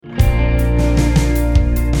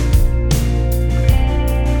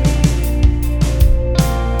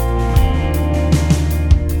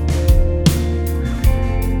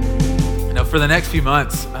For the next few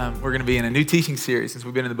months, we're going to be in a new teaching series since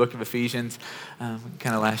we've been in the book of Ephesians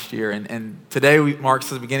kind of last year. And today marks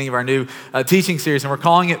the beginning of our new teaching series, and we're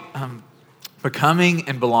calling it Becoming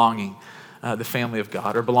and Belonging the Family of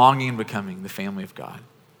God, or Belonging and Becoming the Family of God.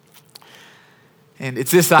 And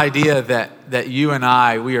it's this idea that you and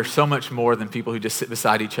I, we are so much more than people who just sit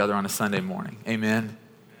beside each other on a Sunday morning. Amen?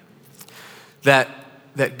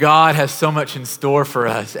 That God has so much in store for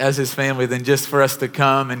us as his family than just for us to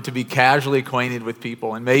come and to be casually acquainted with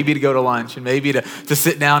people and maybe to go to lunch and maybe to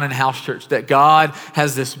sit down in house church. That God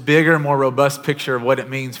has this bigger, more robust picture of what it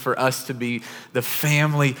means for us to be the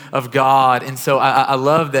family of God. And so I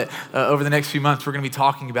love that over the next few months, we're going to be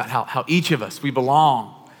talking about how each of us, we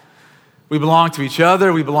belong. We belong to each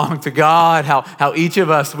other, we belong to God, how each of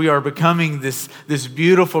us, we are becoming this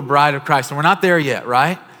beautiful bride of Christ. And we're not there yet,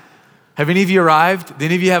 right? Have any of you arrived? Do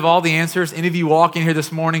any of you have all the answers? Any of you walk in here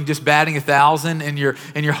this morning just batting 1,000 in your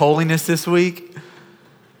holiness this week?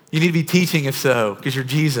 You need to be teaching if so, because you're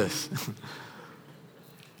Jesus.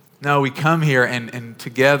 No, we come here and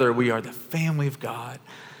together we are the family of God.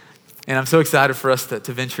 And I'm so excited for us to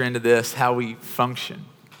venture into this, how we function,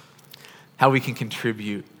 how we can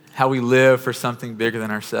contribute, how we live for something bigger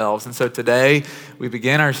than ourselves. And so today we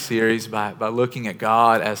begin our series by looking at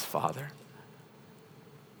God as Father.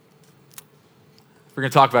 We're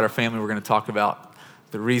going to talk about our family. We're going to talk about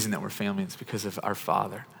the reason that we're family. It's because of our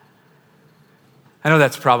Father. I know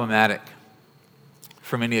that's problematic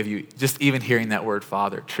for many of you. Just even hearing that word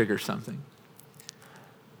Father triggers something.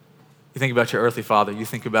 You think about your earthly father. You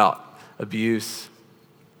think about abuse.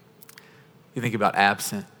 You think about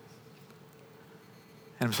absent.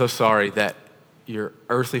 And I'm so sorry that your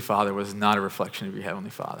earthly father was not a reflection of your heavenly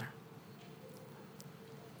Father.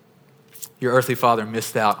 Your earthly father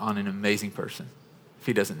missed out on an amazing person if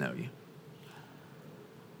he doesn't know you.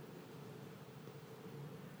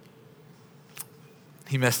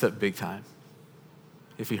 He messed up big time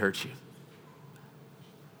if he hurt you.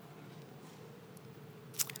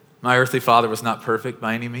 My earthly father was not perfect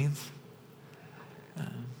by any means.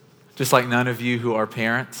 Just like none of you who are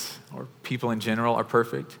parents or people in general are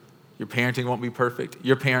perfect. Your parenting won't be perfect.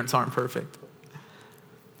 Your parents aren't perfect.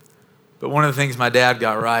 But one of the things my dad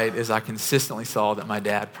got right is I consistently saw that my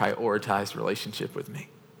dad prioritized relationship with me.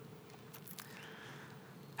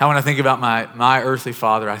 How when I think about my earthly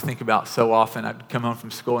father, I think about so often I'd come home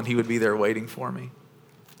from school and he would be there waiting for me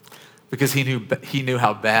because he knew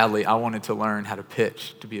how badly I wanted to learn how to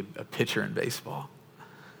pitch, to be a pitcher in baseball.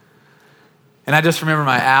 And I just remember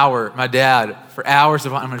my dad, for hours,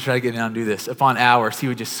 I'm going to try to get down and do this. Upon hours, he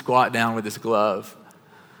would just squat down with his glove.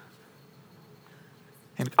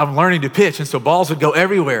 And I'm learning to pitch, and so balls would go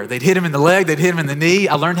everywhere. They'd hit him in the leg, they'd hit him in the knee.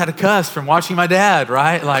 I learned how to cuss from watching my dad,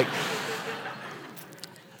 right?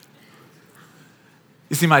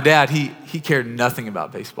 You see, my dad, he cared nothing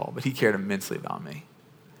about baseball, but he cared immensely about me.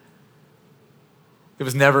 It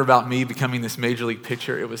was never about me becoming this major league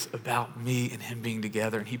pitcher. It was about me and him being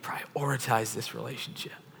together, and he prioritized this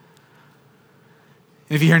relationship.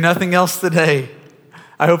 And if you hear nothing else today,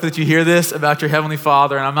 I hope that you hear this about your Heavenly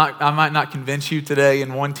Father, and I might not convince you today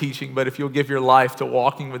in one teaching, but if you'll give your life to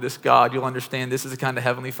walking with this God, you'll understand this is the kind of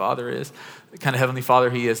Heavenly Father is, the kind of Heavenly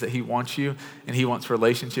Father he is, that he wants you, and he wants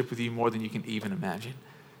relationship with you more than you can even imagine.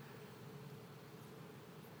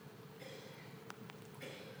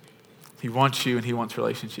 He wants you, and he wants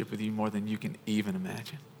relationship with you more than you can even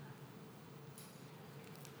imagine.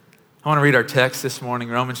 I want to read our text this morning,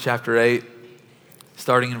 Romans chapter 8,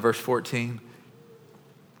 starting in verse 14.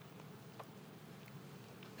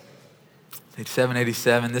 Page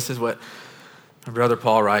 787, this is what my brother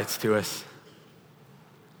Paul writes to us.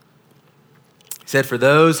 He said, "For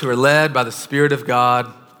those who are led by the Spirit of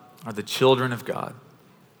God are the children of God.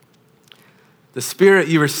 The Spirit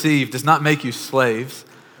you received does not make you slaves,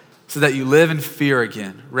 so that you live in fear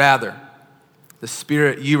again. Rather, the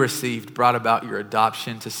Spirit you received brought about your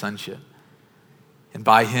adoption to sonship. And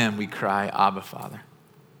by him we cry, Abba, Father.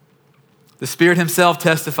 The Spirit himself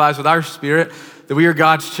testifies with our spirit that we are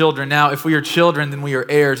God's children. Now, if we are children, then we are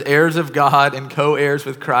heirs, heirs of God and co-heirs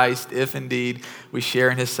with Christ, if indeed we share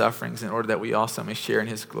in his sufferings in order that we also may share in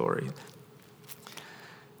his glory."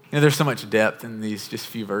 You know, there's so much depth in these just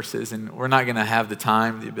few verses, and we're not going to have the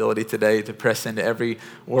time, the ability today to press into every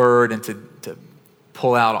word and to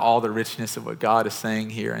pull out all the richness of what God is saying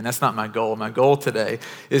here. And that's not my goal. My goal today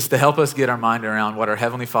is to help us get our mind around what our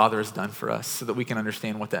Heavenly Father has done for us so that we can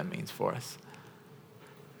understand what that means for us.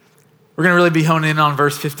 We're going to really be honing in on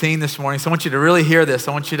verse 15 this morning. So I want you to really hear this.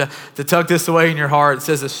 I want you to tuck this away in your heart. It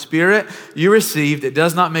says, "The Spirit you received, it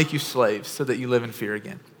does not make you slaves so that you live in fear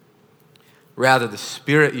again. Rather, the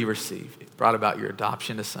Spirit you received, it brought about your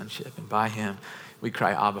adoption to sonship. And by him, we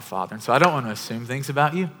cry, Abba, Father. And so I don't want to assume things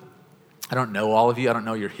about you. I don't know all of you. I don't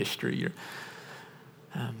know your history.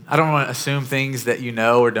 I don't want to assume things that you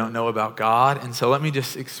know or don't know about God. And so let me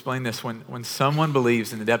just explain this. When someone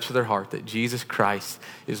believes in the depths of their heart that Jesus Christ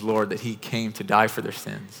is Lord, that he came to die for their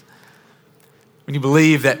sins, when you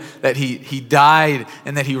believe that he died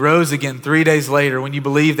and that he rose again 3 days later, when you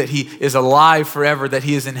believe that he is alive forever, that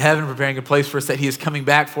he is in heaven preparing a place for us, that he is coming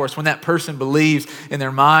back for us, when that person believes in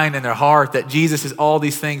their mind and their heart that Jesus is all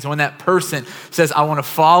these things, when that person says, I want to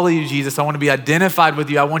follow you, Jesus, I want to be identified with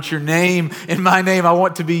you, I want your name in my name, I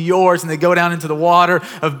want to be yours, and they go down into the water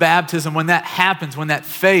of baptism, when that happens, when that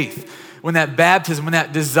faith, when that baptism, when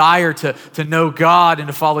that desire to know God and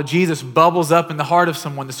to follow Jesus bubbles up in the heart of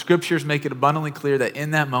someone, the scriptures make it abundantly clear that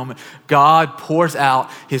in that moment, God pours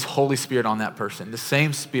out his Holy Spirit on that person, the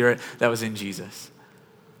same Spirit that was in Jesus.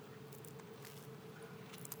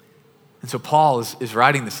 And so Paul is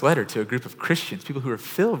writing this letter to a group of Christians, people who are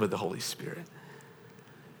filled with the Holy Spirit.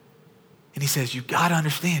 And he says, you've got to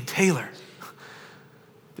understand, Taylor,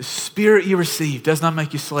 the Spirit you receive does not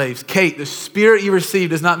make you slaves. Kate, the Spirit you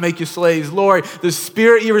receive does not make you slaves. Lori, the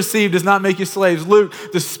Spirit you receive does not make you slaves. Luke,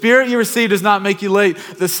 the Spirit you receive does not make you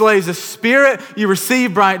the slaves. The Spirit you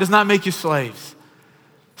receive, Bryant, does not make you slaves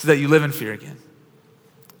so that you live in fear again.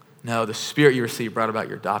 No, the Spirit you receive brought about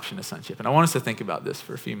your adoption to sonship. And I want us to think about this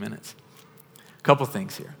for a few minutes. A couple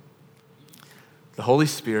things here. The Holy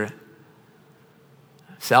Spirit,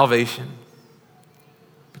 salvation,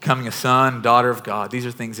 becoming a son, daughter of God. These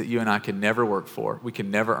are things that you and I could never work for. We could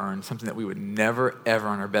never earn, something that we would never, ever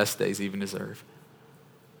on our best days even deserve.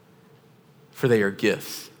 For they are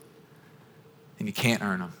gifts, and you can't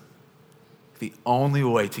earn them. The only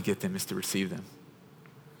way to get them is to receive them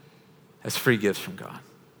as free gifts from God.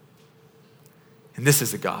 And this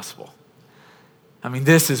is the gospel. I mean,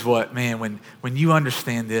 this is what, man, when you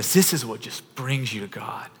understand this is what just brings you to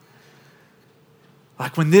God.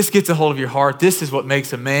 Like when this gets a hold of your heart, this is what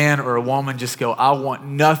makes a man or a woman just go, I want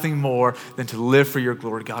nothing more than to live for your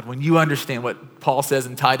glory, God. When you understand what Paul says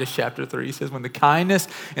in Titus chapter 3, he says, when the kindness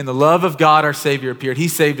and the love of God our Savior appeared, he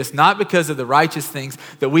saved us not because of the righteous things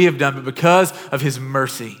that we have done, but because of his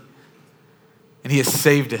mercy. And he has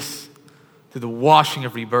saved us through the washing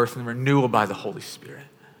of rebirth and the renewal by the Holy Spirit.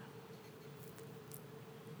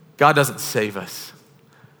 God doesn't save us.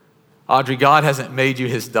 Audrey, God hasn't made you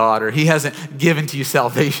his daughter. He hasn't given to you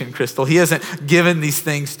salvation, Crystal. He hasn't given these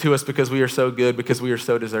things to us because we are so good, because we are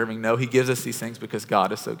so deserving. No, he gives us these things because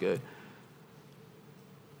God is so good.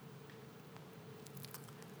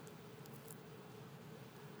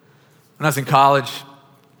 When I was in college,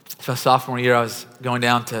 so sophomore year, I was going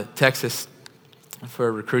down to Texas for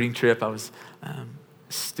a recruiting trip. I was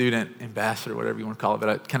student ambassador, whatever you want to call it, but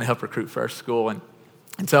I kind of helped recruit for our school.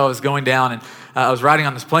 And so I was going down, and I was riding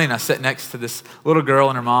on this plane. I sat next to this little girl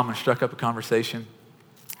and her mom, and struck up a conversation.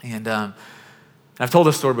 And I've told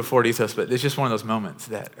this story before, Ethos, but it's just one of those moments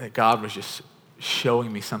that God was just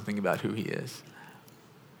showing me something about who he is.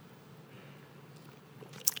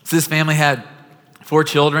 So this family had 4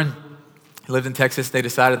 children. They lived in Texas. They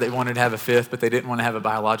decided they wanted to have a 5th, but they didn't want to have a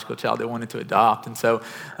biological child. They wanted to adopt. And so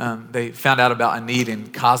they found out about a need in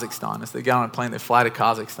Kazakhstan. As they got on a plane, they fly to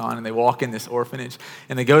Kazakhstan, and they walk in this orphanage,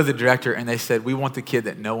 and they go to the director, and they said, we want the kid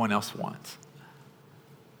that no one else wants.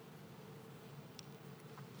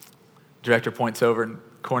 Director points over in the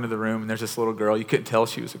corner of the room, and there's this little girl. You couldn't tell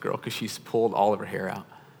she was a girl because she's pulled all of her hair out.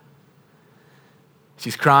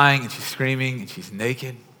 She's crying, and she's screaming, and she's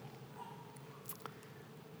naked.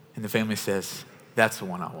 And the family says, that's the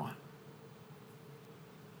one I want.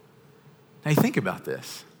 Now you think about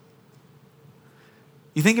this.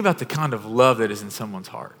 You think about the kind of love that is in someone's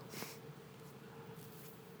heart.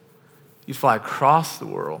 You'd fly across the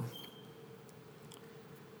world,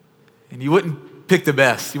 and you wouldn't pick the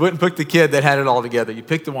best. You wouldn't pick the kid that had it all together. You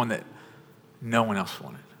picked the one that no one else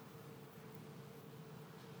wanted.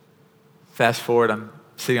 Fast forward, I'm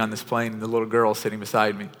sitting on this plane, and the little girl is sitting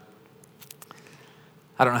beside me.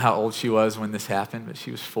 I don't know how old she was when this happened, but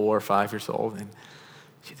she was 4 or 5 years old, and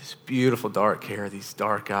she had this beautiful dark hair, these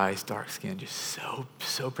dark eyes, dark skin, just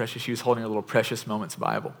so precious. She was holding her little Precious Moments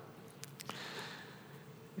Bible.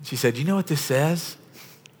 And she said, you know what this says?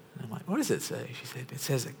 And I'm like, what does it say? She said, it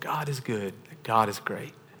says that God is good, that God is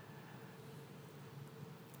great.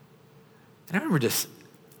 And I remember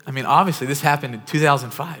obviously this happened in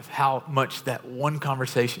 2005, how much that one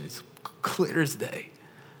conversation is clear as day.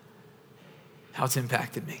 How it's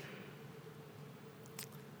impacted me.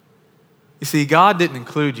 You see, God didn't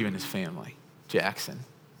include you in his family, Jackson,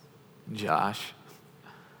 Josh,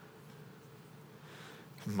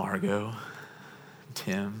 Margot,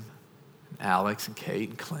 Tim, Alex and Kate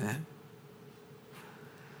and Clint.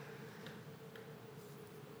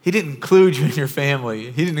 He didn't include you in your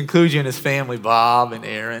family. He didn't include you in his family, Bob and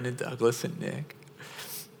Aaron and Douglas and Nick.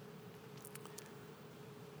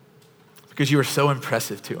 Because you were so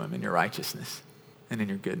impressive to him in your righteousness and in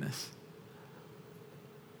your goodness.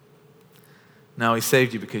 No, he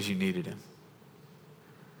saved you because you needed him.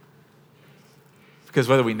 Because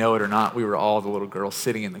whether we know it or not, we were all the little girls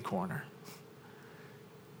sitting in the corner.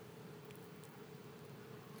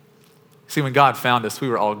 See, when God found us, we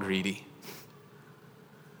were all greedy.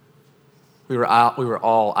 We were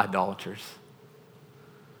all idolaters.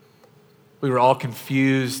 We were all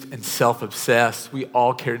confused and self-obsessed. We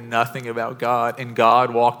all cared nothing about God. And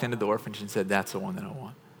God walked into the orphanage and said, that's the one that I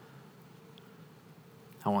want.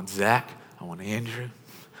 I want Zach. I want Andrew.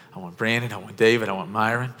 I want Brandon. I want David. I want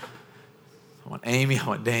Myron. I want Amy. I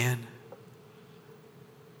want Dan.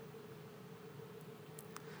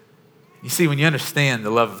 You see, when you understand the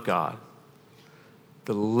love of God,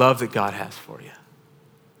 the love that God has for you,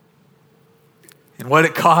 and what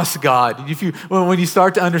it costs God, when you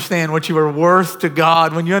start to understand what you are worth to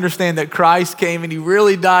God, when you understand that Christ came and he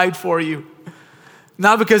really died for you,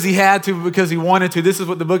 not because he had to, but because he wanted to. This is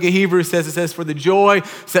what the book of Hebrews says. It says, for the joy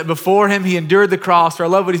set before him, he endured the cross. Or I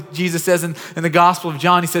love what Jesus says in the Gospel of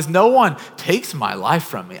John. He says, no one takes my life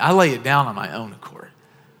from me. I lay it down on my own accord.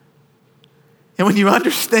 And when you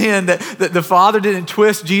understand that the Father didn't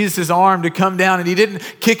twist Jesus' arm to come down and he didn't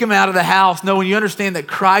kick him out of the house. No, when you understand that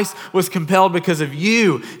Christ was compelled because of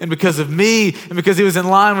you and because of me and because he was in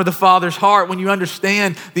line with the Father's heart, when you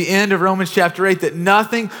understand the end of Romans chapter 8, that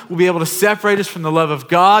nothing will be able to separate us from the love of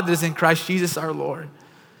God that is in Christ Jesus our Lord.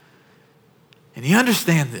 And you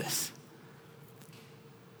understand this,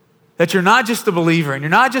 that you're not just a believer and you're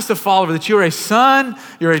not just a follower, that you're a son,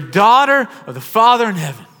 you're a daughter of the Father in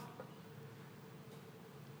heaven.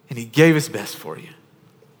 And he gave his best for you.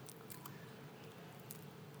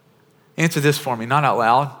 Answer this for me, not out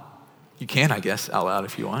loud. You can, I guess, out loud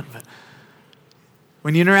if you want. But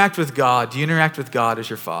when you interact with God, do you interact with God as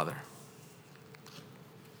your Father?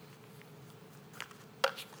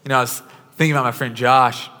 You know, I was thinking about my friend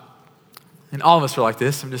Josh, and all of us are like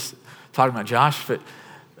this. I'm just talking about Josh, but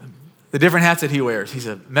the different hats that he wears. He's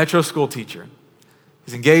a Metro school teacher.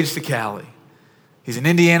 He's engaged to Callie. He's an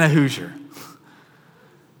Indiana Hoosier.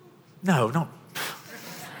 No,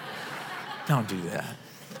 don't do that.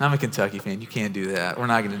 I'm a Kentucky fan. You can't do that. We're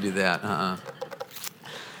not going to do that.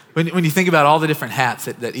 When you think about all the different hats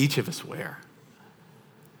that each of us wear,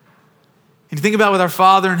 and you think about with our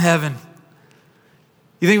Father in heaven,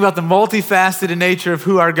 you think about the multifaceted nature of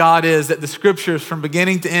who our God is, that the scriptures from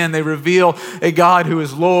beginning to end, they reveal a God who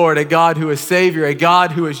is Lord, a God who is Savior, a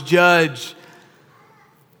God who is Judge.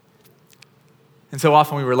 And so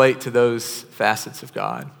often we relate to those facets of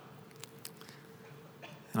God.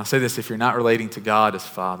 And I'll say this, if you're not relating to God as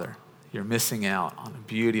Father, you're missing out on the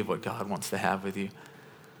beauty of what God wants to have with you,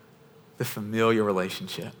 the familiar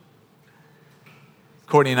relationship.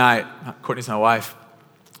 Courtney's my wife,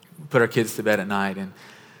 put our kids to bed at night, and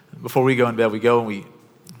before we go in bed, we go and we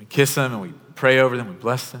kiss them and we pray over them, we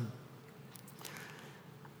bless them.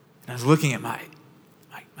 And I was looking at my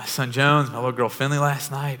son Jones, my little girl Finley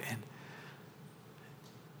last night, and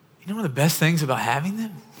you know one of the best things about having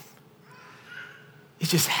them? It's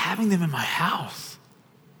just having them in my house.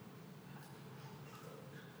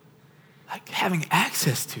 Like having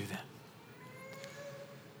access to them.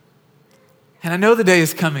 And I know the day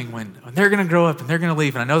is coming when they're going to grow up and they're going to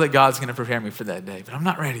leave, and I know that God's going to prepare me for that day, but I'm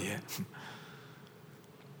not ready yet.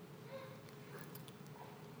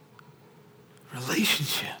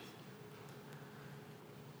 Relationship.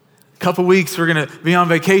 A couple weeks, we're going to be on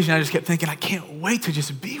vacation. I just kept thinking, I can't wait to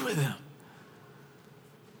just be with them.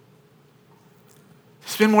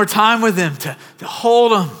 Spend more time with them, to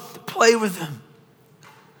hold them, to play with them.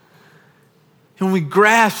 And when we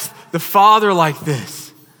grasp the Father like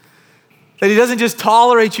this, that he doesn't just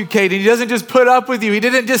tolerate you, Kate, and he doesn't just put up with you. He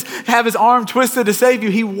didn't just have his arm twisted to save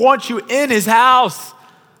you. He wants you in his house,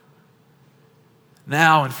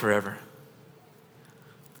 now and forever.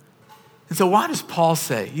 And so why does Paul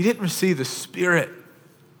say, you didn't receive the spirit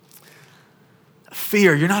of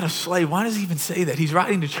fear, you're not a slave? Why does he even say that? He's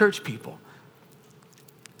writing to church people.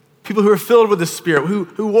 People who are filled with the Spirit,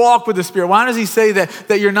 who walk with the Spirit. Why does he say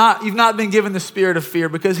that you've not been given the spirit of fear?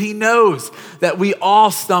 Because he knows that we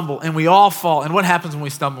all stumble and we all fall. And what happens when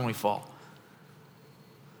we stumble and we fall?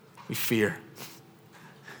 We fear.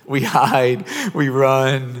 We hide. We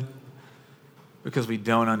run. Because we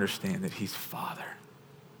don't understand that he's Father.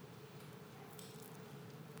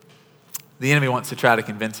 The enemy wants to try to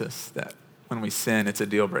convince us that when we sin, it's a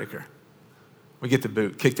deal breaker. we get the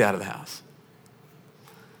boot, kicked out of the house.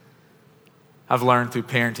 I've learned through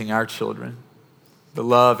parenting our children the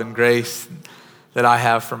love and grace that I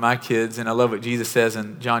have for my kids. And I love what Jesus says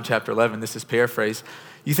in John chapter 11. This is paraphrased.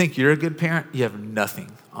 You think you're a good parent? You have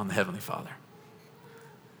nothing on the Heavenly Father.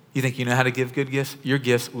 You think you know how to give good gifts? Your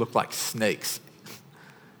gifts look like snakes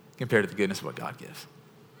compared to the goodness of what God gives.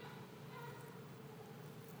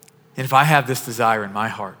 And if I have this desire in my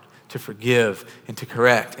heart to forgive and to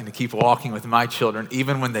correct and to keep walking with my children,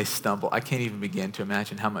 even when they stumble, I can't even begin to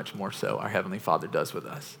imagine how much more so our Heavenly Father does with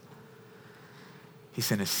us. He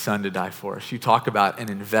sent his son to die for us. You talk about an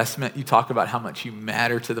investment. You talk about how much you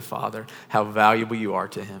matter to the Father, how valuable you are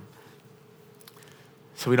to him.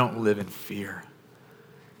 So we don't live in fear.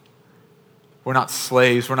 We're not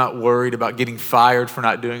slaves. We're not worried about getting fired for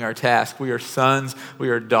not doing our task. We are sons. We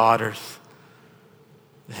are daughters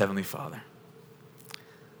of the Heavenly Father.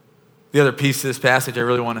 The other piece of this passage I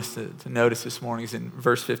really want us to notice this morning is in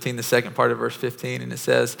verse 15, the second part of verse 15, and it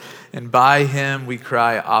says, "And by him we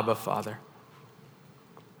cry, Abba, Father."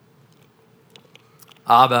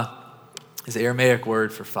 Abba is the Aramaic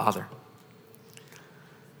word for father.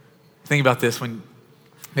 Think about this. When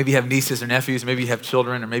maybe you have nieces or nephews, maybe you have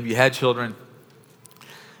children, or maybe you had children,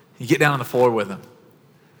 you get down on the floor with them.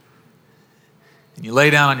 And you lay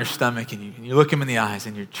down on your stomach and you look them in the eyes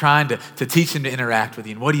and you're trying to teach them to interact with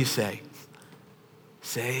you. And what do you say?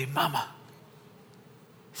 Say, Mama.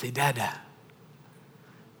 Say, Dada.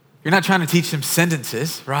 You're not trying to teach them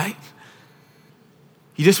sentences, right?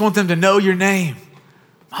 You just want them to know your name.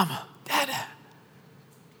 Mama, Dada.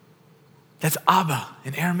 That's Abba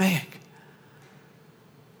in Aramaic.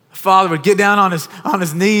 A father would get down on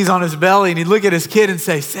his knees, on his belly, and he'd look at his kid and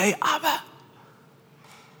say, Abba.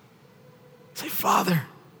 Say, Father.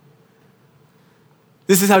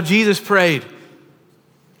 This is how Jesus prayed.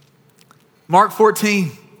 Mark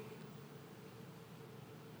 14.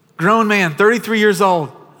 Grown man, 33 years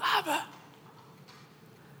old. Abba.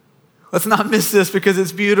 Let's not miss this because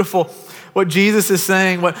it's beautiful. What Jesus is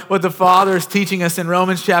saying, what the Father is teaching us in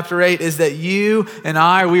Romans chapter 8 is that you and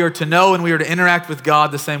I, we are to know and we are to interact with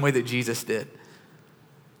God the same way that Jesus did.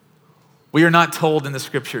 We are not told in the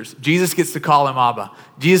scriptures. Jesus gets to call him Abba.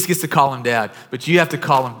 Jesus gets to call him Dad, but you have to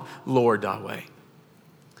call him Lord Yahweh.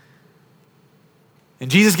 And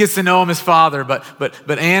Jesus gets to know him as Father,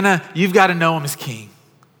 but Anna, you've got to know him as King.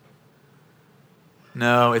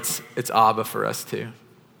 No, it's Abba for us too.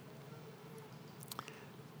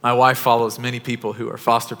 My wife follows many people who are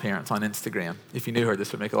foster parents on Instagram. If you knew her,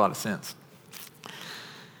 this would make a lot of sense.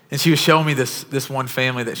 And she was showing me this one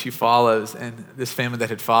family that she follows, and this family that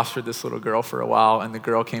had fostered this little girl for a while, and the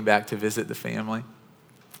girl came back to visit the family.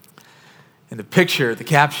 And the picture, the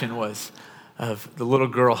caption was of the little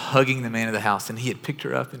girl hugging the man of the house, and he had picked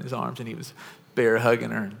her up in his arms, and he was bear hugging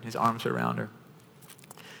her, and his arms were around her.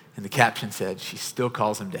 And the caption said, she still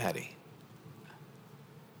calls him Daddy.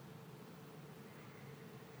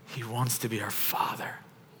 He wants to be our Father.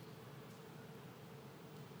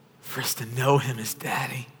 For us to know him as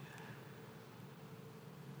Daddy.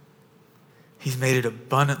 He's made it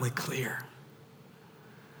abundantly clear.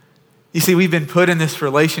 You see, we've been put in this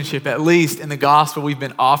relationship, at least in the gospel, we've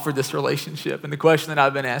been offered this relationship. And the question that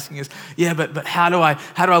I've been asking is, but how do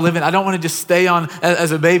I live it? I don't want to just stay on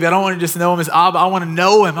as a baby. I don't want to just know him as Abba. I want to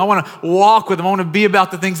know him. I want to walk with him. I want to be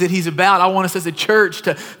about the things that he's about. I want us as a church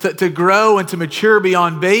to grow and to mature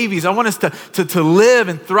beyond babies. I want us to live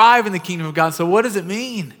and thrive in the kingdom of God. So what does it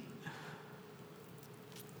mean?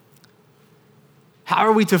 How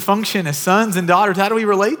are we to function as sons and daughters? How do we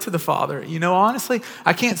relate to the Father? You know, honestly,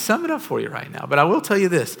 I can't sum it up for you right now, but I will tell you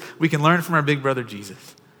this. We can learn from our big brother,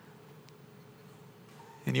 Jesus.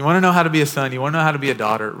 And you want to know how to be a son, you want to know how to be a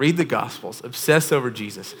daughter, read the Gospels, obsess over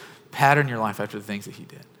Jesus, pattern your life after the things that he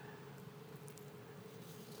did.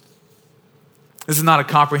 This is not a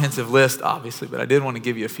comprehensive list, obviously, but I did want to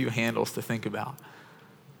give you a few handles to think about.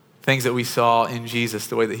 Things that we saw in Jesus,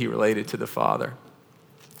 the way that he related to the Father.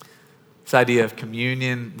 This idea of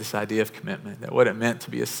communion, this idea of commitment, that what it meant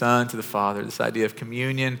to be a son to the Father, this idea of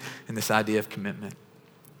communion and this idea of commitment.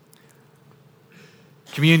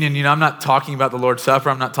 Communion, I'm not talking about the Lord's Supper.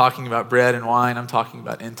 I'm not talking about bread and wine. I'm talking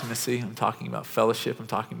about intimacy. I'm talking about fellowship. I'm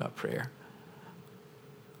talking about prayer.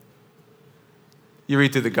 You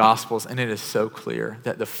read through the Gospels and it is so clear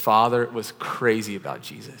that the Father was crazy about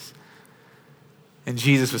Jesus. And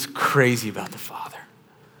Jesus was crazy about the Father.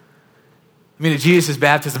 I mean, at Jesus'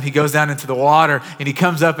 baptism, he goes down into the water and he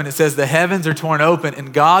comes up and it says, the heavens are torn open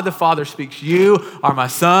and God the Father speaks, you are my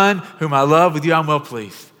son whom I love, with you I'm well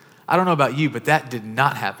pleased. I don't know about you, but that did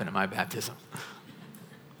not happen at my baptism.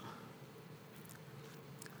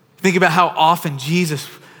 Think about how often Jesus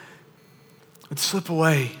would slip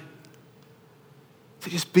away. To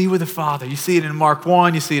just be with the Father. You see it in Mark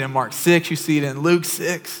 1, you see it in Mark 6, you see it in Luke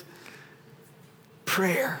 6.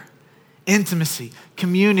 Prayer, intimacy,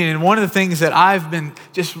 communion. And one of the things that I've been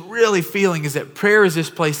just really feeling is that prayer is this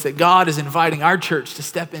place that God is inviting our church to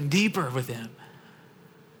step in deeper with Him.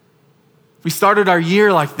 We started our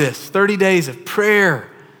year like this, 30 days of prayer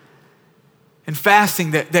and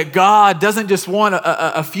fasting, that God doesn't just want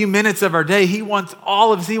a few minutes of our day. He wants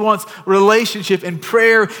all of us. He wants relationship, and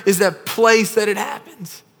prayer is that place that it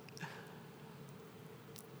happens.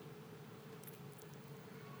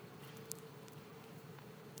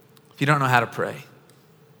 If you don't know how to pray,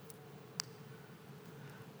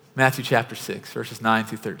 Matthew chapter 6, verses 9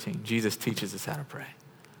 through 13, Jesus teaches us how to pray.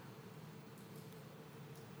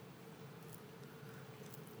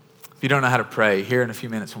 If you don't know how to pray, here in a few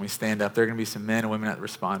minutes when we stand up, there are going to be some men and women at the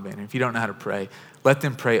Respond Band. And if you don't know how to pray, let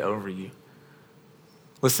them pray over you.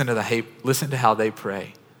 Listen to how they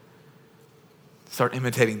pray. Start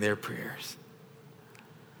imitating their prayers.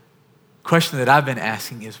 Question that I've been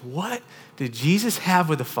asking is, what did Jesus have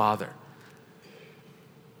with the Father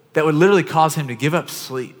that would literally cause him to give up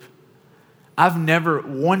sleep? I've never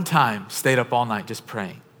one time stayed up all night just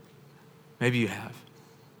praying. Maybe you have.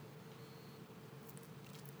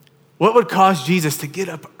 What would cause Jesus to get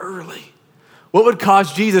up early? What would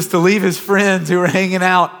cause Jesus to leave his friends who were hanging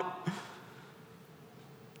out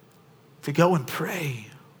to go and pray?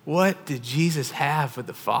 What did Jesus have with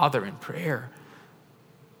the Father in prayer?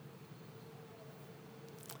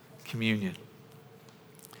 Communion.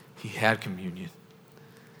 He had communion.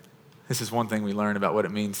 This is one thing we learn about what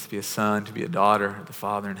it means to be a son, to be a daughter of the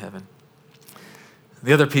Father in heaven.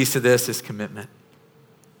 The other piece of this is commitment.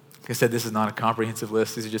 Like I said, this is not a comprehensive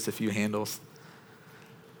list. These are just a few handles.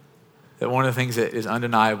 That one of the things that is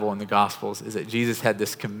undeniable in the Gospels is that Jesus had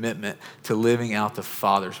this commitment to living out the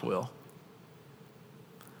Father's will.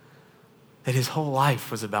 That his whole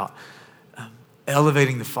life was about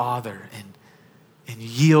elevating the Father and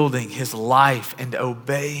yielding his life and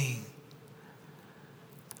obeying.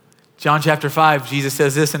 John chapter 5, Jesus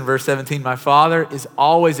says this in verse 17, "My Father is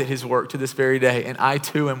always at his work to this very day, and I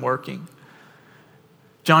too am working."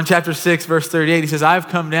 John chapter 6, verse 38, he says, "I have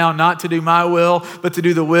come down not to do my will, but to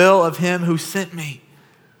do the will of him who sent me."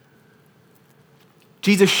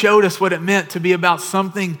 Jesus showed us what it meant to be about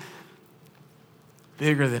something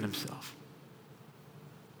bigger than himself.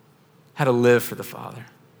 How to live for the Father.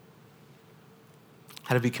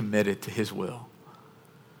 How to be committed to his will.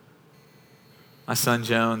 My son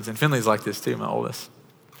Jones, and Finley's like this too, my oldest.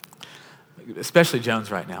 Especially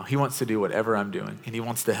Jones right now. He wants to do whatever I'm doing, and he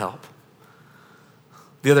wants to help.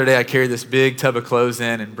 The other day, I carried this big tub of clothes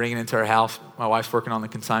in and bring it into our house. My wife's working on the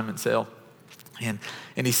consignment sale. And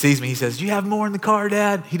he sees me. He says, "Do you have more in the car,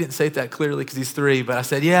 Dad?" He didn't say it that clearly because he's 3, but I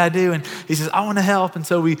said, "Yeah, I do." And he says, "I want to help." And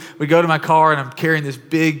so we go to my car, and I'm carrying this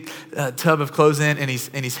big tub of clothes in, and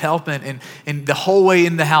he's helping. And the whole way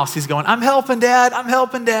in the house, he's going, "I'm helping, Dad. I'm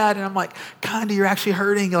helping, Dad." And I'm like, "Kinda, you're actually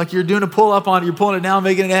hurting. Like you're doing a pull up on it. You're pulling it down,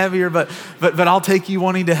 making it heavier. But I'll take you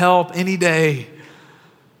wanting to help any day."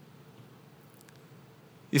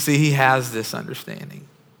 You see, he has this understanding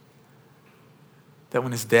that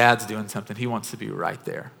when his dad's doing something, he wants to be right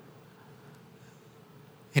there.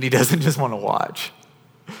 And he doesn't just want to watch.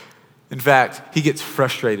 In fact, he gets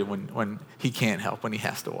frustrated when he can't help, when he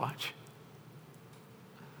has to watch.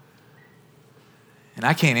 And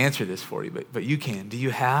I can't answer this for you, but you can. Do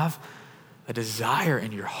you have a desire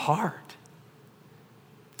in your heart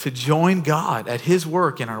to join God at his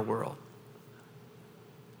work in our world?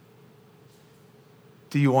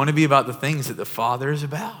 Do you want to be about the things that the Father is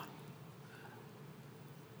about?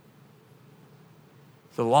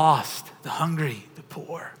 The lost, the hungry, the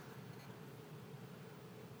poor.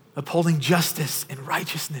 Upholding justice and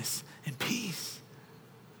righteousness and peace.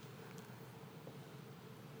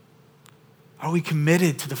 Are we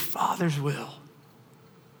committed to the Father's will?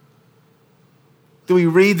 Do we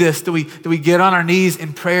read this? Do we get on our knees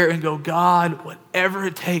in prayer and go, "God, whatever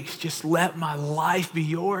it takes, just let my life be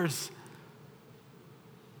yours"?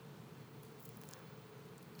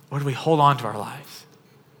 Or do we hold on to our lives?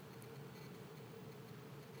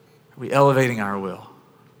 Are we elevating our will?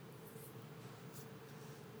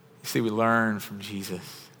 You see, we learn from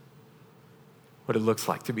Jesus what it looks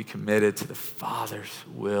like to be committed to the Father's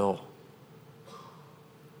will.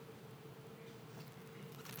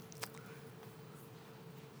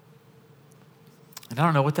 And I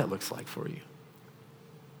don't know what that looks like for you.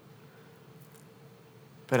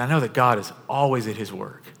 But I know that God is always at his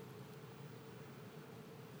work.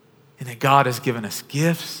 And that God has given us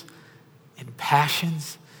gifts and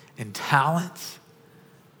passions and talents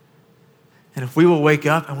And if we will wake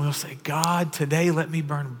up and we'll say, God, today let me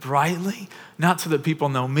burn brightly, not so that people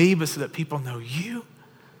know me, but so that people know you.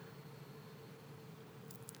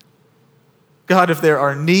 God, if there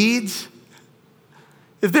are needs,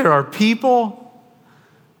 if there are people,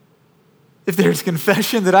 if there's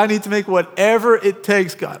confession that I need to make, whatever it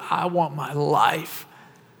takes, God, I want my life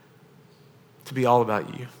to be all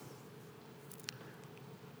about you.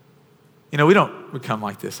 You know, we don't become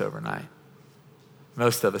like this overnight.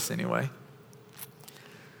 Most of us anyway.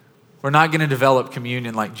 We're not going to develop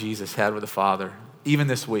communion like Jesus had with the Father, even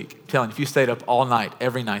this week. I'm telling you, if you stayed up all night,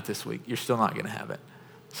 every night this week, you're still not going to have it.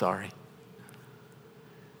 Sorry.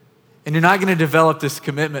 And you're not going to develop this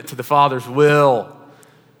commitment to the Father's will,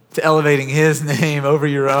 to elevating his name over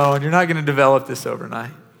your own. You're not going to develop this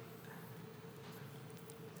overnight.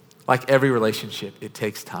 Like every relationship, it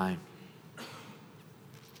takes time.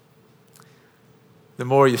 The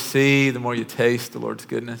more you see, the more you taste the Lord's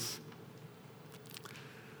goodness,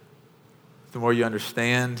 the more you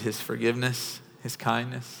understand his forgiveness, his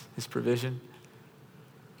kindness, his provision.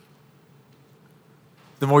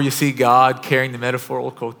 The more you see God carrying the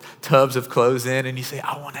metaphorical tubs of clothes in and you say,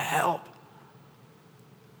 I want to help.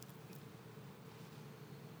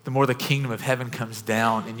 The more the kingdom of heaven comes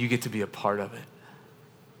down and you get to be a part of it.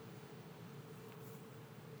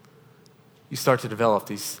 You start to develop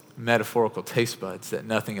these metaphorical taste buds that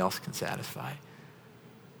nothing else can satisfy.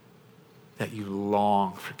 That you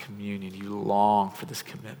long for communion, you long for this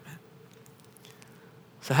commitment.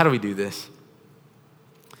 So how do we do this?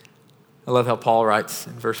 I love how Paul writes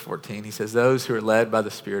in verse 14. He says, those who are led by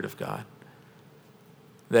the Spirit of God,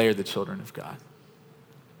 they are the children of God.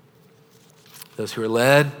 Those who are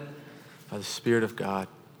led by the Spirit of God.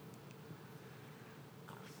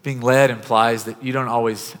 Being led implies that you don't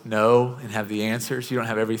always know and have the answers. You don't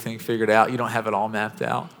have everything figured out. You don't have it all mapped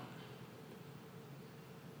out.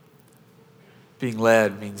 Being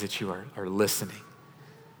led means that you are listening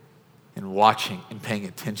and watching and paying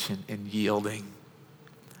attention and yielding.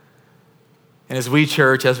 And as we,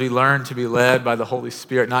 church, as we learn to be led by the Holy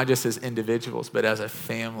Spirit, not just as individuals, but as a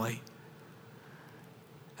family,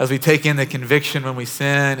 as we take in the conviction when we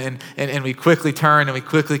sin and we quickly turn and we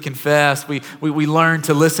quickly confess, we learn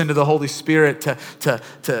to listen to the Holy Spirit,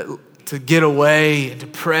 to get away and to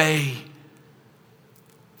pray.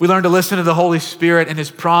 We learn to listen to the Holy Spirit and his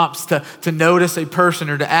prompts to notice a person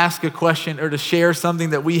or to ask a question or to share something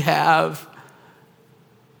that we have.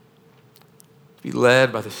 To be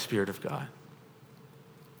led by the Spirit of God.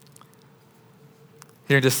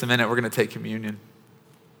 Here in just a minute, we're going to take communion.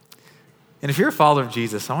 And if you're a follower of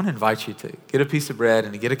Jesus, I want to invite you to get a piece of bread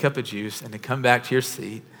and to get a cup of juice and to come back to your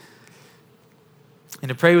seat and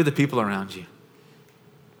to pray with the people around you.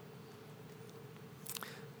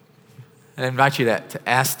 And I invite you to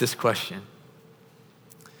ask this question.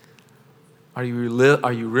 Are you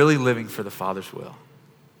really living for the Father's will?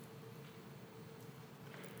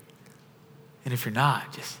 And if you're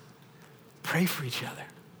not, just pray for each other.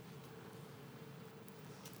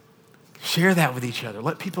 Share that with each other.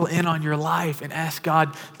 Let people in on your life and ask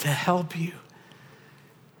God to help you.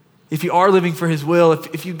 If you are living for his will,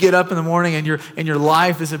 if you get up in the morning and your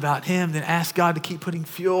life is about him, then ask God to keep putting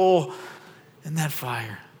fuel in that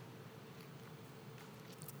fire.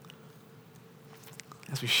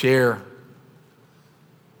 As we share,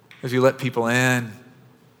 as we let people in,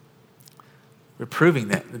 we're proving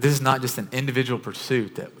that this is not just an individual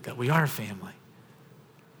pursuit, that we are a family.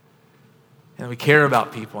 And we care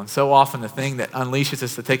about people. And so often the thing that unleashes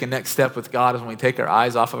us to take a next step with God is when we take our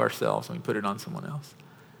eyes off of ourselves and we put it on someone else.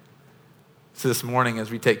 So this morning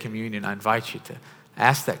as we take communion, I invite you to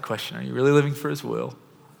ask that question. Are you really living for his will?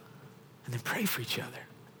 And then pray for each other.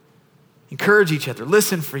 Encourage each other.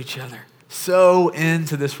 Listen for each other. Sow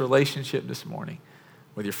into this relationship this morning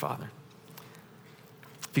with your Father.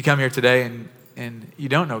 If you come here today and you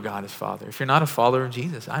don't know God as Father, if you're not a follower of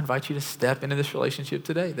Jesus, I invite you to step into this relationship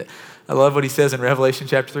today. I love what he says in Revelation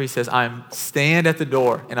chapter 3. He says, I stand at the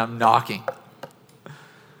door and I'm knocking.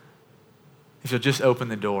 If you'll just open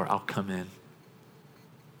the door, I'll come in.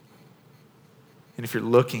 And if you're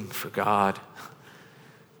looking for God,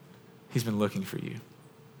 he's been looking for you.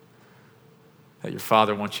 That your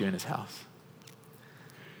Father wants you in his house.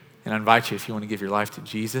 And I invite you, if you want to give your life to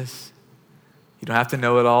Jesus, you don't have to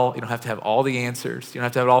know it all. You don't have to have all the answers. You don't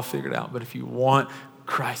have to have it all figured out. But if you want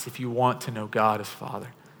Christ, if you want to know God as Father,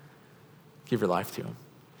 give your life to him.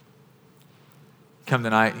 Come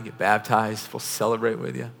tonight and get baptized. We'll celebrate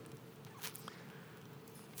with you.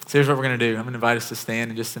 So here's what we're going to do. I'm going to invite us to stand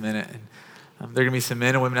in just a minute. And there are going to be some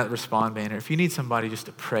men and women at the Respond banner. If you need somebody just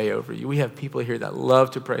to pray over you, we have people here that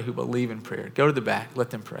love to pray, who believe in prayer. Go to the back. Let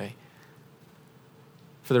them pray.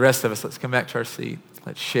 For the rest of us, let's come back to our seat.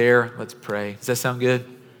 Let's share. Let's pray. Does that sound good?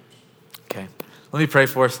 Okay. Let me pray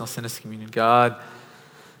for us and I'll send us to communion. God,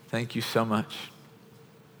 thank you so much.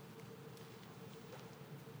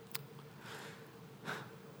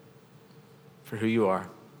 For who you are.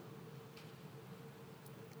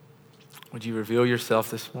 Would you reveal yourself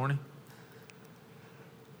this morning?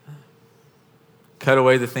 Cut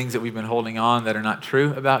away the things that we've been holding on that are not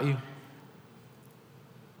true about you.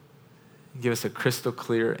 Give us a crystal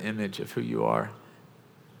clear image of who you are.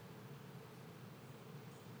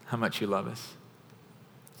 How much you love us.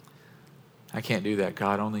 I can't do that,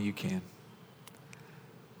 God. Only you can.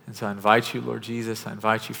 And so I invite you, Lord Jesus. I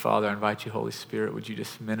invite you, Father. I invite you, Holy Spirit. Would you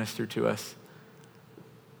just minister to us?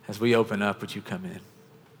 As we open up, would you come in?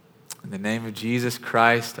 In the name of Jesus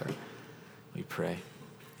Christ, we pray.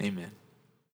 Amen.